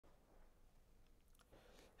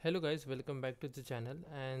Hello guys, welcome back to the channel,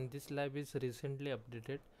 and this lab is recently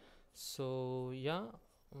updated. So yeah,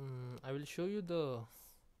 I will show you the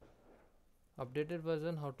updated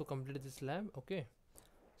version how to complete this lab. Okay,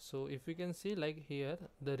 so if you can see, like here,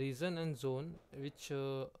 the region and zone which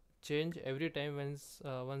change every time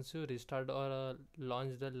once you restart or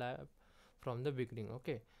launch the lab from the beginning.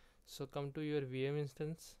 Okay, so come to your VM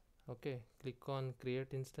instance. Okay, click on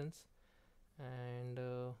create instance,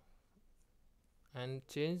 and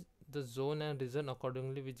change the zone and region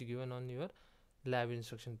accordingly which given on your lab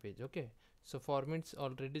instruction page. Okay, so for me it's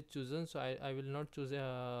already chosen, so I will not choose,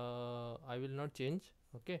 I will not change.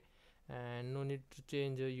 Okay, and no need to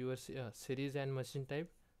change your series and machine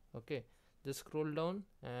type. Okay, just scroll down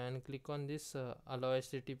and click on this allow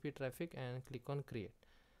HTTP traffic and click on create.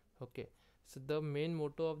 Okay, so the main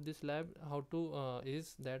motto of this lab how to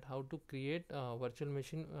is that how to create virtual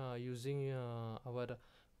machine using our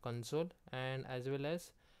console and as well as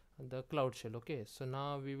the cloud shell. Okay, so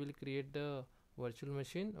now we will create the virtual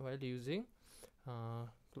machine while using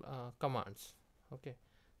commands. Okay,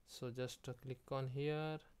 so just click on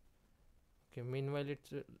here. Okay, meanwhile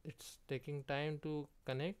it's taking time to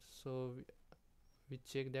connect, so we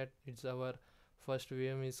check that it's our first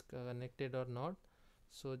VM is connected or not.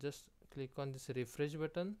 So just click on this refresh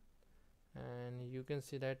button, and you can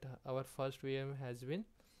see that our first VM has been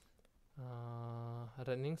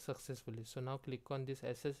running successfully. So now click on this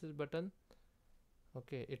SSH button.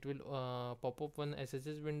 Okay, it will pop up one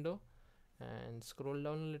SSH window, and scroll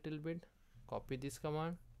down a little bit, copy this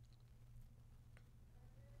command,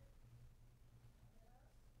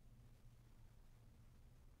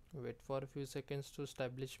 wait for a few seconds to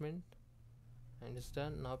establishment, and it's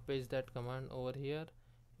done. Now paste that command over here.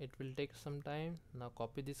 It will take some time. Now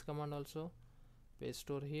copy this command also, paste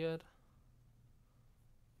over here,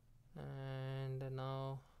 and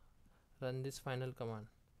now run this final command.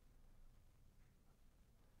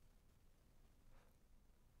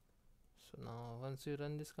 So now once you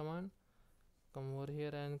run this command, come over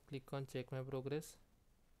here and click on check my progress,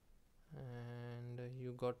 and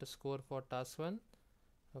you got a score for task 1.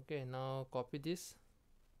 Okay, now copy this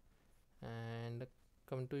and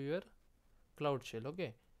come to your cloud shell.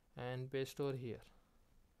 Okay, and paste over here.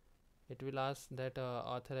 It will ask that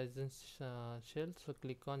authorization shell, so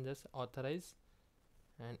click on just authorize,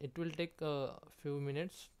 and it will take a few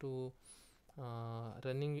minutes to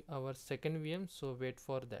running our second VM, so wait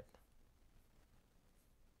for that.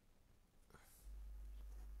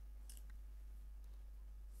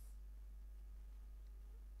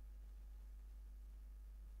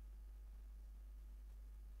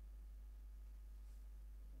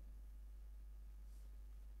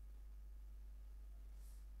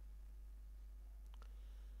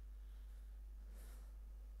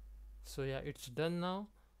 So yeah, it's done now.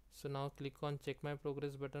 So now click on check my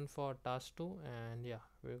progress button for task 2, and yeah,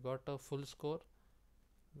 we got a full score.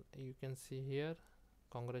 You can see here.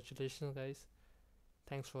 Congratulations guys,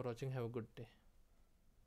 thanks for watching, have a good day.